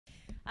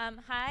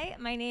Hi,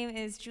 my name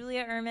is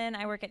Julia Ehrman.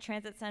 I work at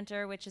Transit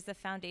Center, which is a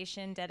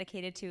foundation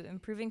dedicated to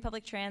improving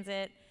public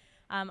transit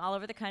all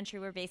over the country.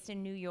 We're based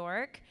in New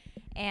York,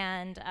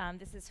 and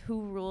this is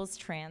Who Rules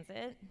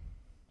Transit.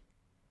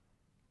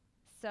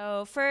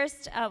 So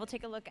first, we'll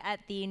take a look at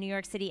the New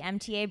York City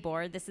MTA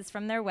board. This is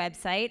from their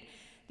website.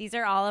 These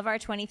are all of our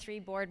 23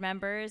 board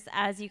members.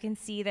 As you can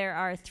see, there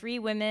are 3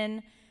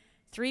 women,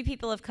 3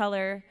 people of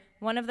color.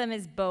 One of them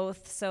is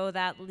both, so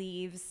that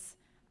leaves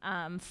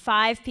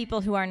 5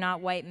 people who are not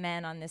white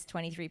men on this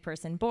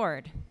 23-person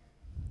board.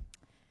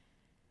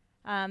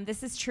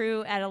 This is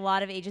true at a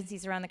lot of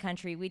agencies around the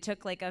country. We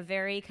took like a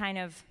very kind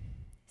of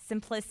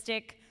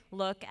simplistic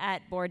look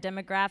at board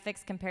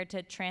demographics compared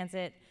to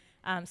transit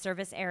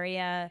service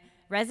area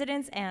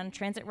residents and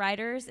transit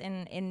riders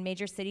in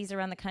major cities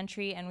around the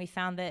country, and we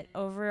found that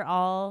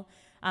overall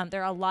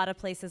there are a lot of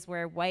places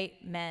where white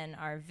men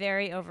are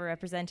very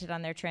overrepresented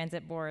on their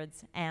transit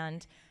boards,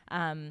 and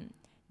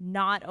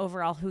not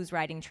overall who's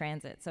riding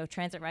transit. So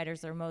transit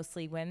riders are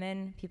mostly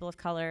women, people of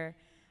color.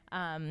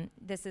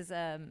 This is,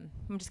 I'm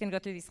just gonna go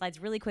through these slides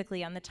really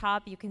quickly. On the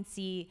top, you can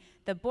see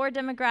the board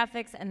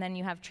demographics, and then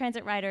you have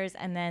transit riders,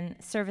 and then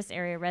service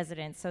area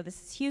residents. So this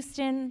is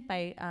Houston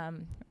by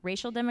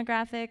racial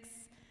demographics,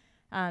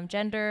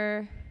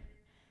 gender.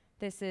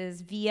 This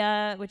is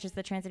VIA, which is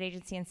the transit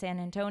agency in San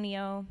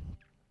Antonio.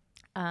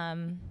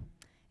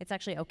 It's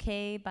actually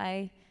okay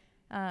by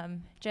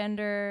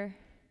gender.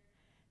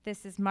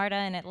 This is MARTA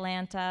in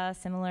Atlanta,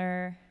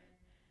 similar,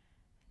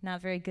 not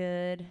very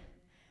good.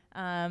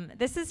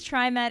 This is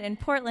TriMet in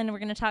Portland. I'm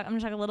gonna talk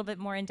a little bit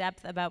more in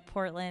depth about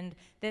Portland.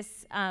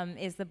 This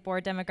is the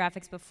board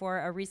demographics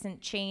before a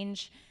recent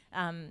change.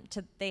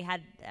 They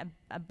had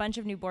a bunch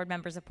of new board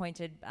members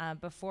appointed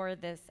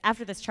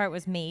after this chart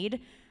was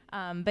made.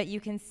 But you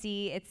can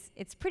see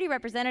it's pretty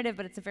representative,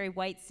 but it's a very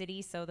white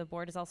city, so the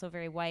board is also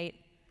very white.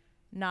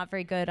 Not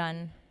very good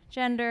on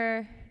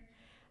gender.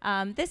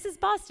 This is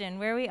Boston,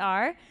 where we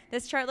are.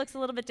 This chart looks a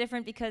little bit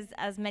different because,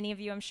 as many of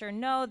you I'm sure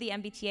know, the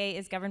MBTA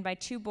is governed by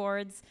 2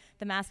 boards,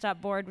 the MassDOT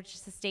board, which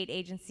is a state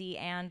agency,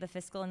 and the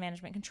Fiscal and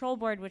Management Control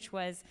Board, which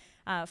was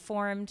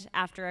formed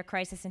after a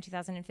crisis in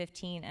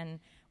 2015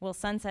 and will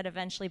sunset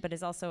eventually, but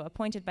is also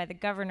appointed by the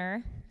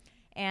governor.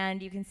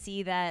 And you can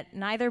see that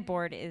neither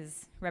board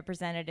is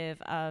representative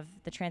of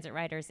the transit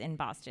riders in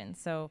Boston.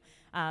 So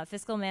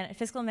Fiscal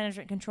and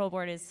Management Control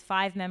Board is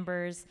 5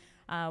 members.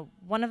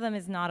 One of them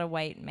is not a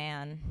white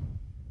man.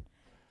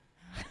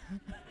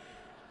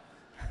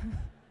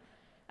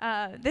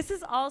 This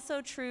is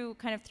also true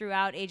kind of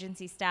throughout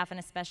agency staff, and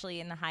especially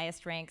in the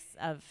highest ranks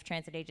of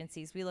transit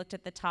agencies. We looked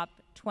at the top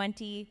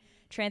 20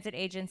 transit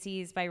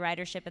agencies by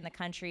ridership in the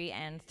country,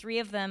 and 3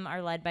 of them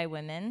are led by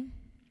women.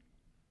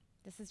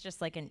 This is just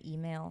like an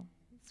email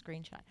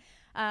screenshot.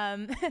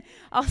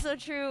 Also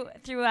true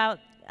throughout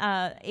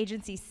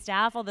agency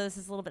staff, although this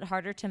is a little bit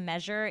harder to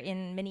measure.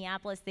 In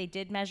Minneapolis, they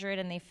did measure it,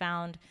 and they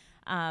found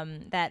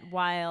that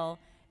while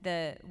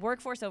the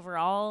workforce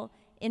overall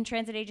in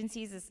transit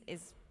agencies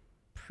is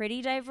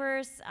pretty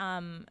diverse,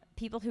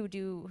 people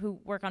who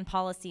work on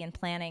policy and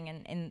planning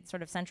and in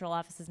sort of central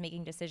offices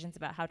making decisions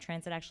about how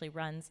transit actually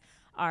runs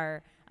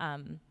are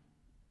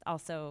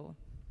also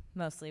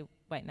mostly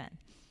white men.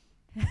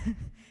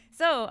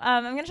 So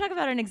I'm going to talk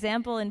about an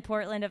example in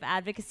Portland of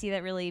advocacy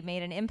that really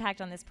made an impact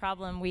on this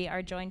problem. We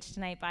are joined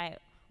tonight by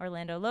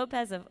Orlando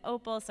Lopez of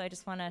Opal, so I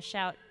just want to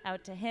shout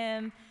out to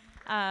him.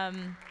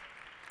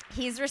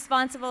 He's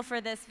responsible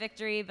for this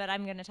victory, but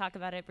I'm going to talk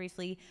about it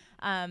briefly.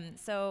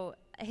 So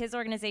his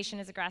organization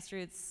is a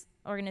grassroots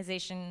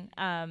organization,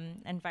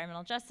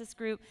 environmental justice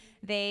group.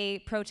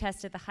 They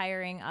protested the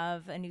hiring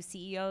of a new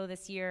CEO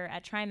this year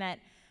at TriMet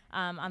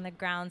on the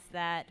grounds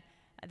that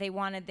they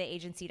wanted the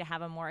agency to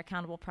have a more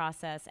accountable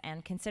process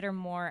and consider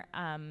more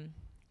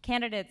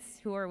candidates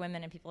who are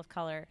women and people of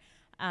color.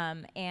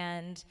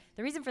 And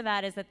the reason for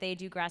that is that they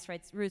do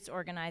grassroots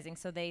organizing,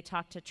 so they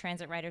talk to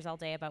transit riders all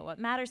day about what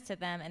matters to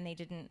them, and they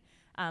didn't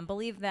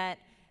believe that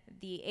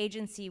the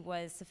agency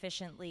was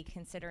sufficiently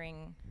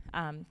considering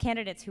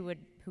candidates who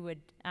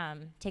would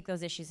take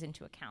those issues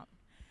into account.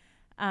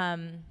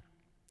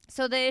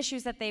 So the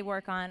issues that they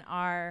work on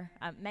are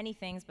many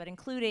things, but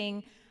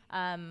including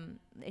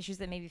issues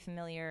that may be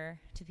familiar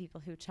to people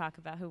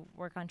who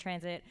work on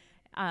transit,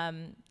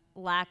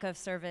 lack of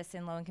service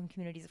in low-income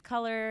communities of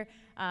color,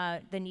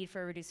 the need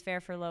for a reduced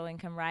fare for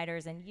low-income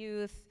riders and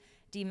youth,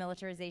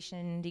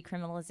 demilitarization,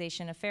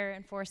 decriminalization of fare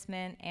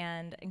enforcement,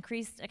 and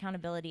increased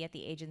accountability at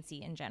the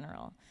agency in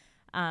general.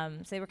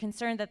 So they were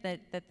concerned that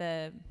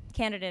the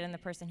candidate and the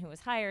person who was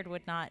hired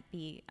would not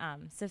be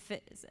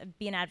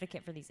an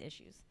advocate for these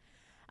issues.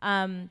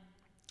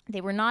 They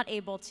were not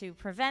able to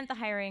prevent the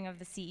hiring of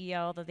the CEO,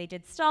 although they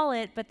did stall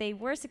it, but they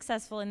were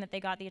successful in that they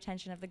got the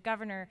attention of the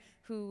governor,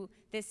 who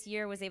this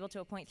year was able to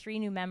appoint 3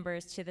 new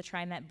members to the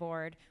TriMet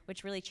board,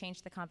 which really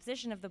changed the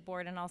composition of the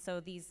board. And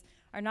also these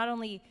are not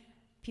only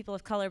people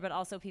of color, but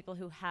also people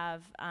who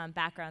have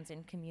backgrounds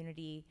in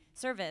community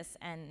service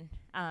and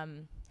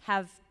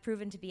have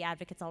proven to be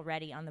advocates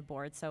already on the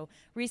board. So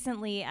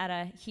recently at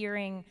a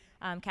hearing,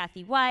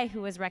 Kathy Y,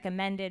 who was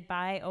recommended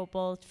by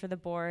Opal for the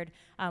board,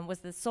 was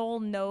the sole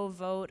no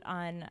vote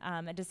on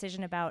a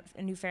decision about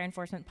a new fair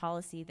enforcement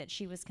policy that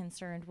she was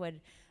concerned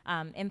would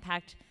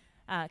impact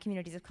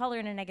communities of color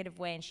in a negative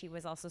way, and she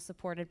was also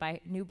supported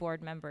by new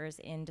board members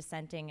in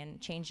dissenting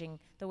and changing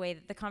the way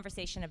that the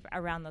conversation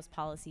around those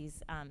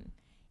policies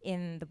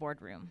in the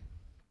boardroom.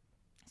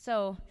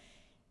 So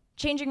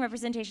changing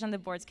representation on the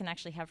boards can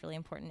actually have really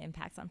important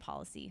impacts on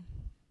policy.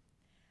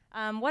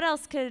 What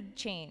else could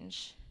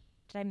change?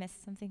 Did I miss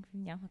something?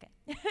 No,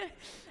 okay.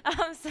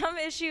 Some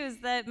issues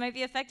that might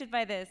be affected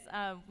by this.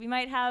 We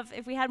might have,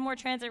 if we had more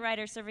transit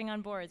riders serving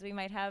on boards, we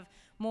might have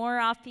more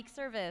off-peak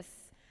service,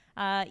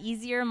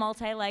 easier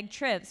multi-leg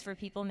trips for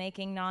people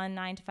making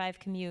non-9-to-5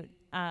 commute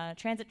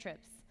transit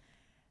trips,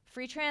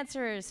 free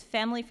transfers,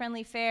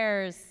 family-friendly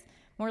fares,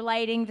 more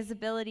lighting,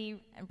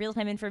 visibility, and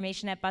real-time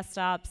information at bus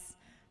stops,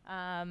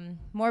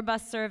 more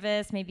bus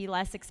service, maybe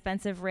less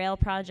expensive rail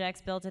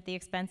projects built at the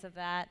expense of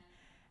that,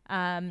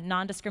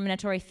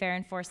 non-discriminatory fare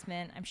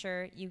enforcement. I'm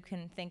sure you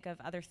can think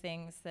of other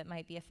things that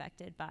might be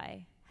affected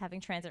by having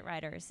transit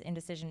riders in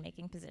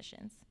decision-making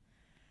positions.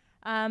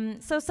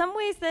 So some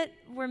ways that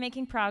we're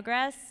making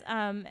progress,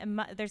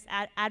 there's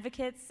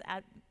advocates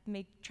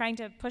trying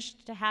to push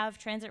to have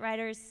transit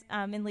riders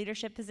in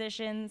leadership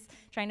positions,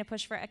 trying to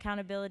push for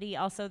accountability.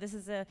 Also, this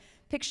is a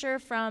picture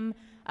from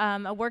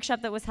a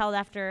workshop that was held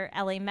after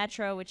LA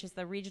Metro, which is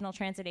the regional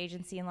transit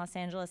agency in Los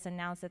Angeles,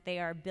 announced that they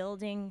are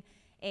building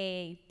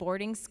a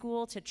boarding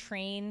school to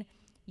train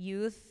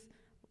youth,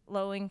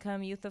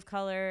 low-income youth of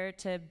color,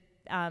 to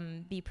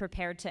be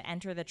prepared to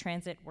enter the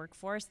transit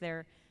workforce.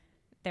 They're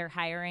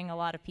hiring a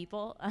lot of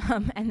people,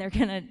 and they're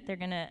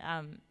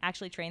gonna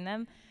actually train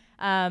them.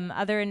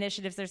 Other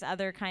initiatives, there's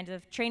other kinds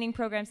of training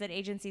programs that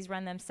agencies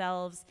run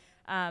themselves.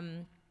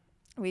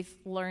 We've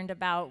learned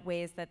about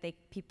ways that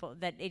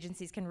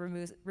agencies can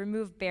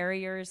remove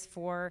barriers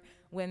for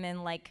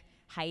women, like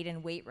height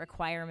and weight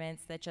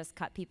requirements that just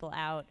cut people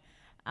out.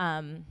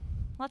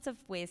 Lots of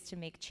ways to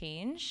make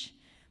change,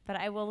 but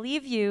I will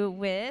leave you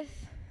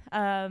with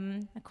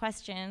a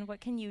question: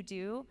 what can you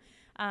do?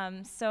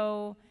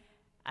 So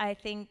I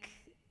think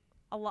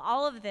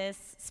all of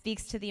this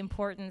speaks to the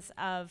importance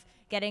of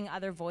getting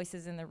other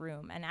voices in the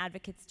room, and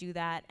advocates do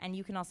that, and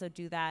you can also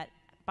do that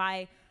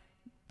by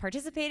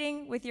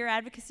participating with your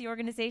advocacy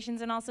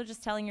organizations and also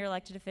just telling your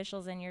elected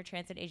officials and your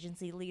transit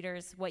agency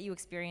leaders what you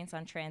experience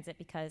on transit,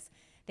 because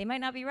they might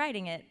not be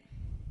writing it,